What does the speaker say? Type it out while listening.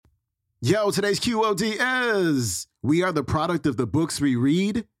Yo, today's QOD is we are the product of the books we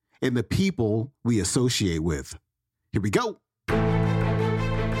read and the people we associate with. Here we go.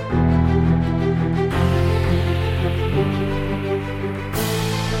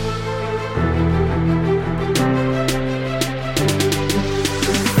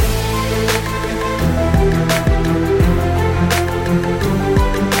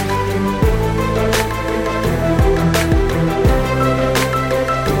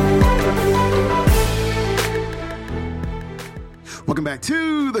 Welcome back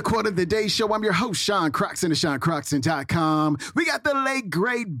to the Quote of the Day Show. I'm your host, Sean Croxton of SeanCroxton.com. We got the late,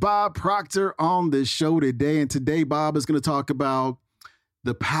 great Bob Proctor on the show today. And today, Bob is going to talk about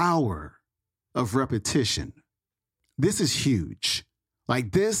the power of repetition. This is huge.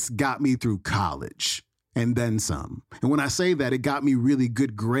 Like, this got me through college and then some. And when I say that, it got me really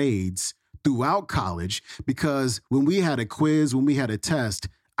good grades throughout college because when we had a quiz, when we had a test,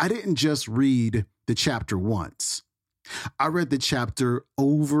 I didn't just read the chapter once. I read the chapter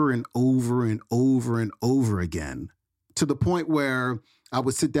over and over and over and over again to the point where I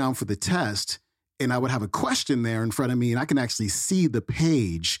would sit down for the test and I would have a question there in front of me and I can actually see the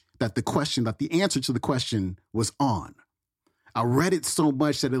page that the answer to the question was on. I read it so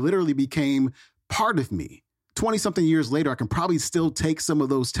much that it literally became part of me. 20-something years later, I can probably still take some of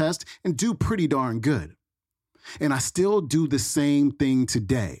those tests and do pretty darn good. And I still do the same thing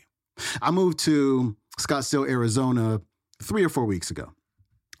today. I moved to Scottsdale, Arizona 3 or 4 weeks ago.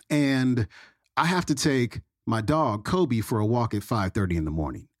 And I have to take my dog, Kobe, for a walk at 5:30 in the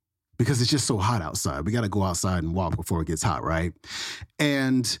morning because it's just so hot outside. We got to go outside and walk before it gets hot, right?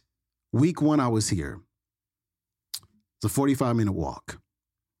 And week one, I was here. It's a 45-minute walk.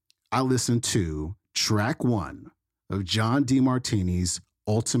 I listened to track 1 of John DeMartini's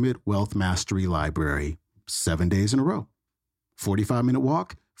Ultimate Wealth Mastery Library 7 days in a row. 45-minute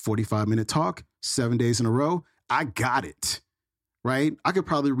walk, 45-minute talk, 7 days in a row. I got it, right? I could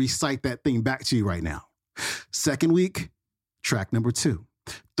probably recite that thing back to you right now. Second week, track number 2.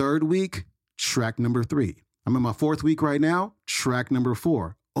 Third week, track number 3. I'm in my 4th week right now, track number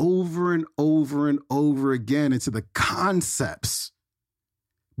 4. Over and over and over again until the concepts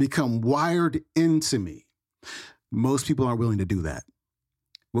become wired into me. Most people aren't willing to do that.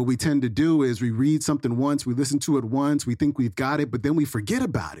 What we tend to do is we read something once, we listen to it once, we think we've got it, but then we forget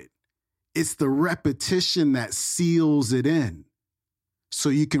about it. It's the repetition that seals it in so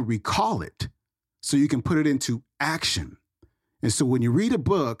you can recall it, so you can put it into action. And so when you read a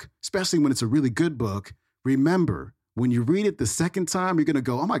book, especially when it's a really good book, remember, when you read it the second time, you're going to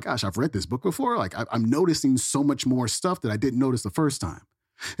go, oh my gosh, I've read this book before. Like I'm noticing so much more stuff that I didn't notice the first time.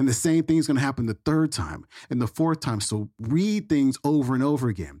 And the same thing is going to happen the third time and the fourth time. So read things over and over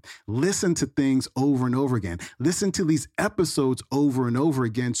again. Listen to things over and over again. Listen to these episodes over and over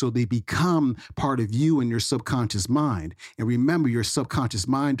again so they become part of you and your subconscious mind. And remember, your subconscious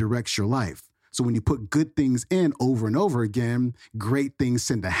mind directs your life. So when you put good things in over and over again, great things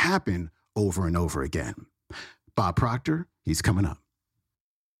tend to happen over and over again. Bob Proctor, he's coming up.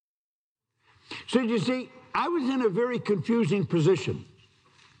 So you see, I was in a very confusing position.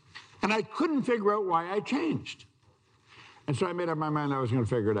 And I couldn't figure out why I changed. And so I made up my mind I was going to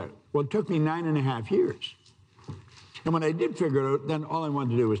figure it out. Well, it took me 9.5 years. And when I did figure it out, then all I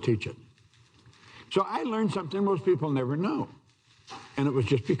wanted to do was teach it. So I learned something most people never know. And it was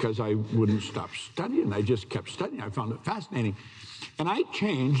just because I wouldn't stop studying. I just kept studying. I found it fascinating. And I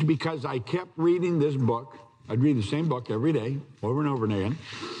changed because I kept reading this book. I'd read the same book every day, over and over again.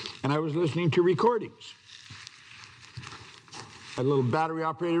 And I was listening to recordings. A little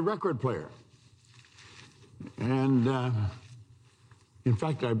battery-operated record player. And in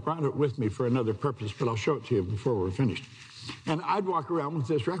fact, I brought it with me for another purpose, but I'll show it to you before we're finished. And I'd walk around with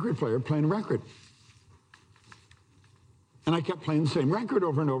this record player playing a record. And I kept playing the same record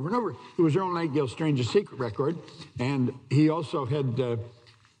over and over and over. It was Earl Nightingale's Strangest Secret record, and he also had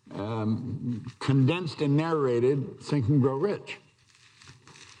condensed and narrated Think and Grow Rich.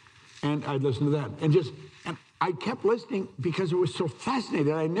 And I'd listen to that. And I kept listening because it was so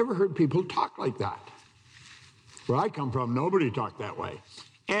fascinating. I never heard people talk like that. Where I come from, nobody talked that way.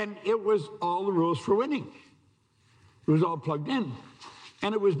 And it was all the rules for winning. It was all plugged in.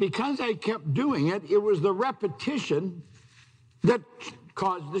 And it was because I kept doing it, it was the repetition that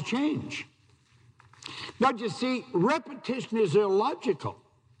caused the change. Now, you see, repetition is illogical.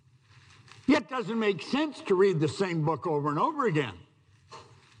 Yet it doesn't make sense to read the same book over and over again.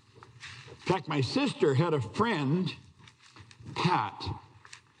 In fact, my sister had a friend, Pat.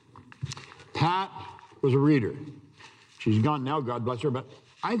 Pat was a reader. She's gone now, God bless her, but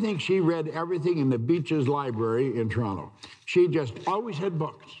I think she read everything in the Beaches Library in Toronto. She just always had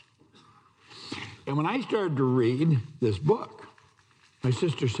books. And when I started to read this book, my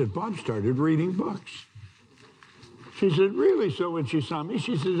sister said, Bob started reading books. She said, really? So when she saw me,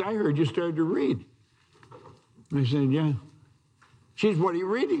 she says, I heard you started to read. I said, yeah. She said, what are you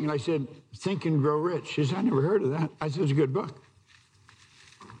reading? And I said, Think and Grow Rich. She said, I never heard of that. I said, it's a good book.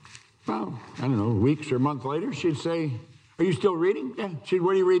 Well, I don't know, weeks or a month later, she'd say, are you still reading? Yeah. She said,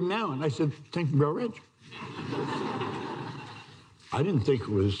 what are you reading now? And I said, Think and Grow Rich. I didn't think it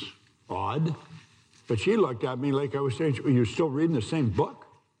was odd, but she looked at me like I was saying, you're still reading the same book?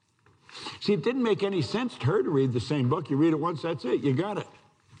 See, it didn't make any sense to her to read the same book. You read it once, that's it, you got it.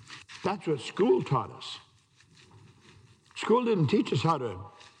 That's what school taught us. School didn't teach us how to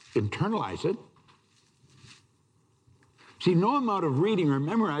internalize it. See, no amount of reading or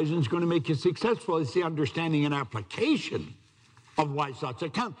memorizing is going to make you successful. It's the understanding and application of wise thoughts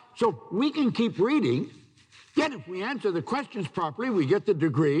that count. So we can keep reading, yet if we answer the questions properly, we get the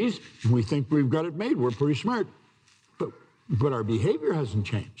degrees, and we think we've got it made. We're pretty smart. But our behavior hasn't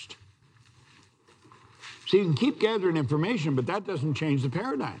changed. So you can keep gathering information, but that doesn't change the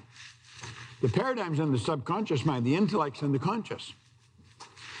paradigm. The paradigm's in the subconscious mind. The intellect's in the conscious.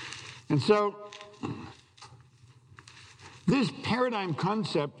 And so this paradigm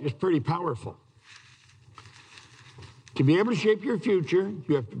concept is pretty powerful. To be able to shape your future,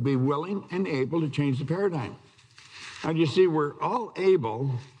 you have to be willing and able to change the paradigm. Now, you see, we're all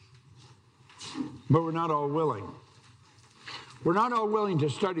able, but we're not all willing. We're not all willing to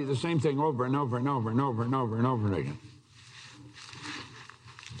study the same thing over and over and over and over and over and over again.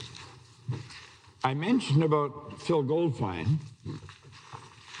 I mentioned about Phil Goldfine.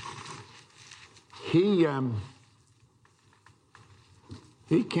 He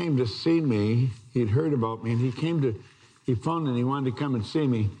came to see me. He'd heard about me, and he phoned and he wanted to come and see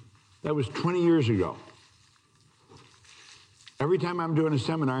me. That was 20 years ago. Every time I'm doing a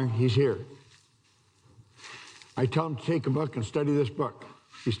seminar, he's here. I tell him to take a book and study this book.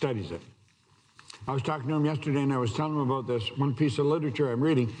 He studies it. I was talking to him yesterday, and I was telling him about this one piece of literature I'm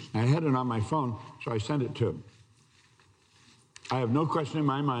reading. I had it on my phone, so I sent it to him. I have no question in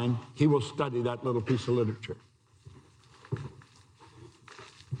my mind, he will study that little piece of literature.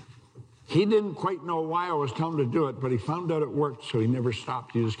 He didn't quite know why I was telling him to do it, but he found out it worked, so he never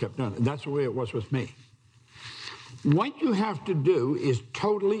stopped. He just kept doing it. And that's the way it was with me. What you have to do is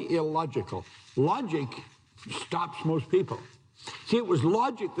totally illogical. Logic stops most people. See, it was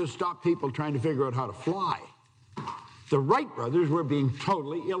logic that stopped people trying to figure out how to fly. The Wright brothers were being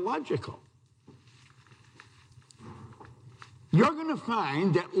totally illogical. You're going to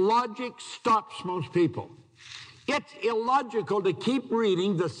find that logic stops most people. It's illogical to keep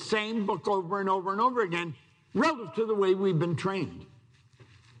reading the same book over and over and over again relative to the way we've been trained.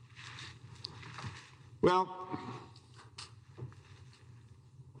 Well,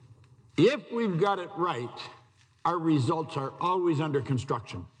 if we've got it right, our results are always under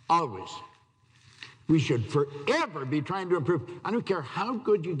construction, always. We should forever be trying to improve. I don't care how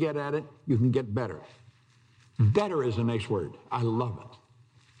good you get at it, you can get better. Better is a nice word. I love it.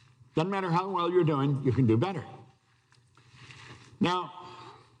 Doesn't matter how well you're doing, you can do better. Now,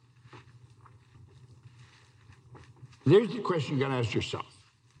 there's the question you got to ask yourself.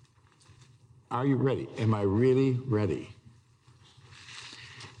 Are you ready? Am I really ready?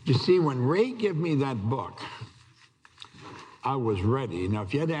 You see, when Ray gave me that book, I was ready. Now,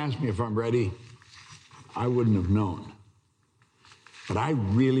 if you had to ask me if I'm ready, I wouldn't have known. But I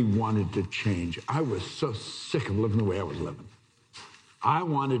really wanted to change. I was so sick of living the way I was living. I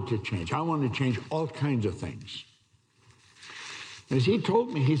wanted to change. I wanted to change all kinds of things. As he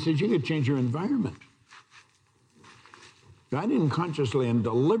told me, he said, you could change your environment. I didn't consciously and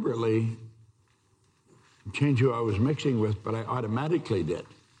deliberately change who I was mixing with, but I automatically did.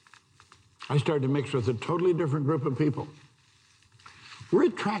 I started to mix with a totally different group of people. We're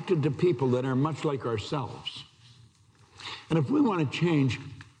attracted to people that are much like ourselves. And if we want to change,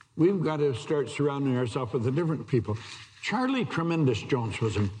 we've got to start surrounding ourselves with the different people. Charlie Tremendous Jones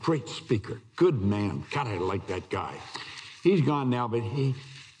was a great speaker, good man. God, I like that guy. He's gone now, but he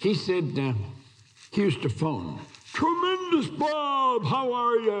said he used to phone, "Tremendous Bob, how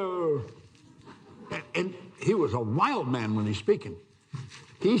are you?" And he was a wild man when he's speaking.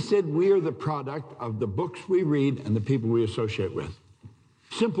 He said we are the product of the books we read and the people we associate with.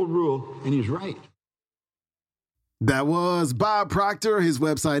 Simple rule, and he's right. That was Bob Proctor. His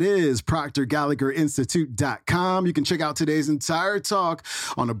website is proctorgallagherinstitute.com. You can check out today's entire talk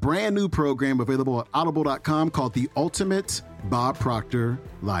on a brand new program available at audible.com called The Ultimate Bob Proctor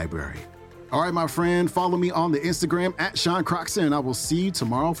Library. All right, my friend, follow me on the Instagram at Sean Croxton, and I will see you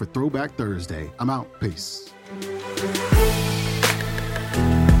tomorrow for Throwback Thursday. I'm out. Peace.